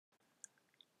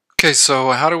Okay, so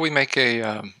how do we make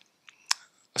a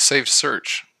saved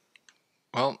search?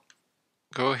 Well,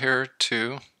 go here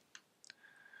to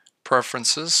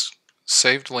Preferences,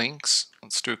 Saved Links.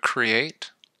 Let's do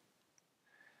Create.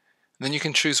 Then you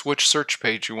can choose which search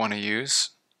page you want to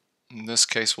use. In this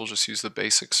case, we'll just use the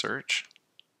basic search.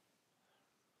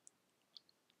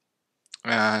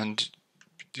 And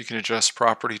you can adjust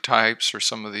property types or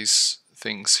some of these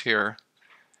things here.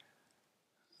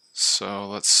 So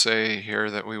let's say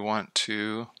here that we want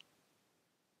to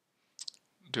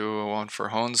do one for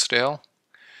Honesdale,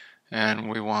 and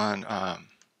we want, let's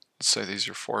say these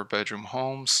are 4-bedroom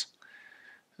homes,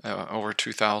 over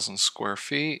 2,000 square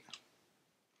feet,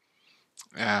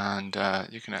 and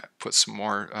you can put some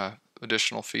more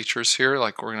additional features here,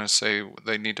 like we're going to say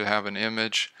they need to have an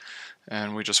image,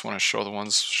 and we just want to show the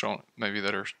ones shown maybe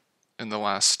that are in the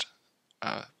last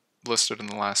listed in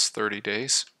the last 30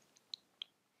 days.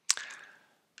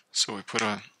 So we put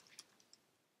a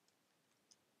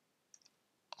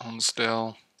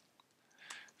Honesdale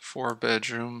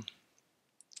 4-bedroom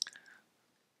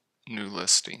new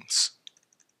listings.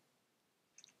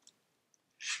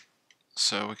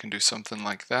 So we can do something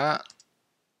like that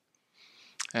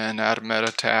and add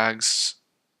meta tags,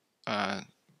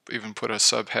 even put a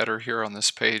subheader here on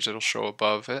this page that'll show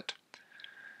above it.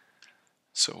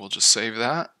 So we'll just save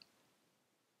that,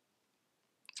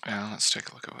 and let's take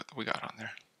a look at what we got on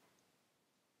there.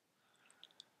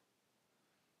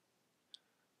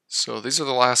 So these are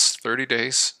the last 30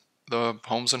 days, the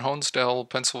homes in Honesdale,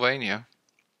 Pennsylvania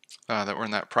that were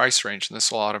in that price range, and this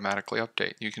will automatically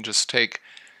update. You can just take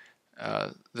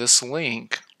this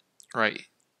link right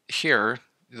here,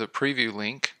 the preview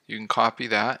link, you can copy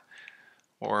that,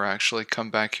 or actually come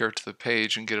back here to the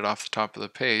page and get it off the top of the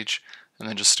page, and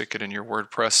then just stick it in your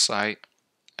WordPress site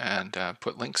and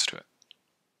put links to it.